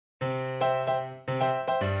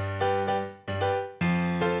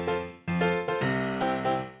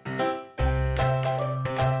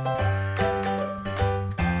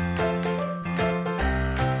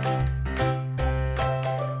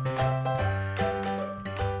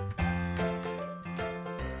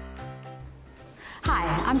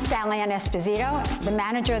I'm Sally Ann Esposito, the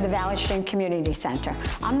manager of the Valley Stream Community Center.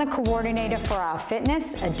 I'm the coordinator for our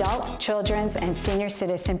fitness, adult, children's, and senior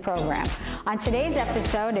citizen program. On today's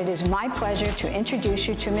episode, it is my pleasure to introduce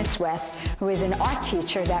you to Ms. West, who is an art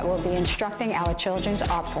teacher that will be instructing our children's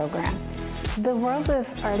art program. The world of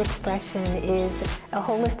art expression is a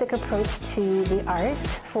holistic approach to the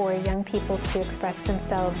arts for young people to express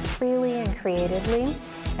themselves freely and creatively.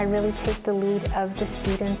 I really take the lead of the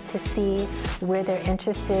students to see where their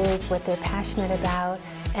interest is, what they're passionate about,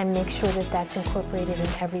 and make sure that that's incorporated in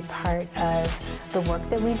every part of the work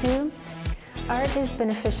that we do. Art is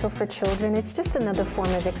beneficial for children. It's just another form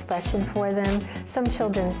of expression for them. Some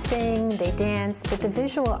children sing, they dance, but the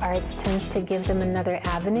visual arts tends to give them another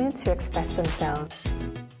avenue to express themselves.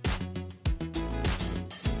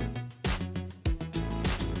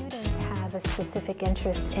 Students have a specific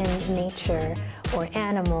interest in nature or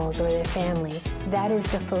animals or their family. That is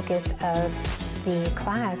the focus of the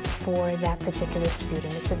class for that particular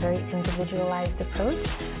student. It's a very individualized approach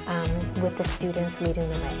with the students leading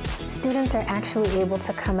the way. Students are actually able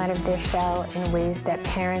to come out of their shell in ways that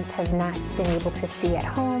parents have not been able to see at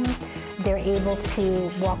home. They're able to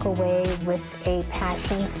walk away with a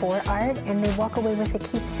passion for art, and they walk away with a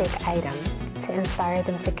keepsake item to inspire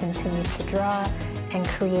them to continue to draw and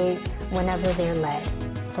create whenever they're led.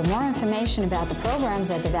 For more information about the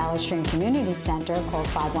programs at the Valley Stream Community Center, call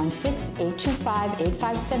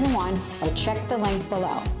 516-825-8571 or check the link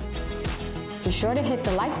below. Be sure to hit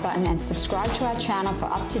the like button and subscribe to our channel for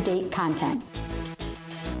up-to-date content.